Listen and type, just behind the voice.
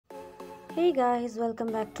Hey guys, welcome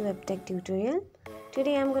back to WebTech tutorial.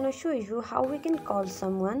 Today I'm going to show you how we can call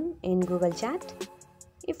someone in Google Chat.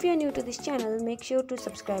 If you are new to this channel, make sure to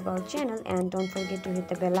subscribe our channel and don't forget to hit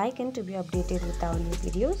the bell icon to be updated with our new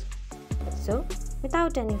videos. So,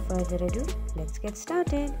 without any further ado, let's get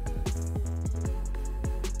started.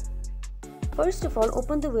 First of all,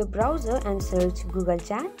 open the web browser and search Google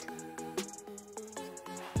Chat.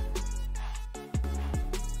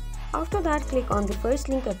 After that, click on the first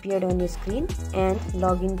link appeared on your screen and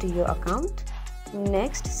log into your account.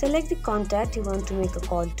 Next, select the contact you want to make a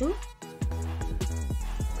call to.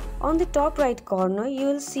 On the top right corner, you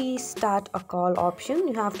will see Start a Call option.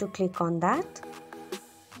 You have to click on that.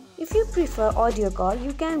 If you prefer audio call,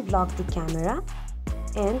 you can block the camera.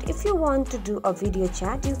 And if you want to do a video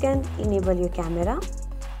chat, you can enable your camera.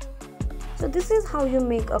 So this is how you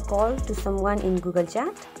make a call to someone in Google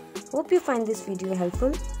Chat. Hope you find this video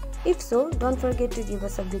helpful. If so, don't forget to give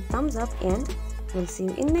us a big thumbs up and we'll see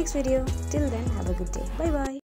you in next video. Till then, have a good day. Bye bye.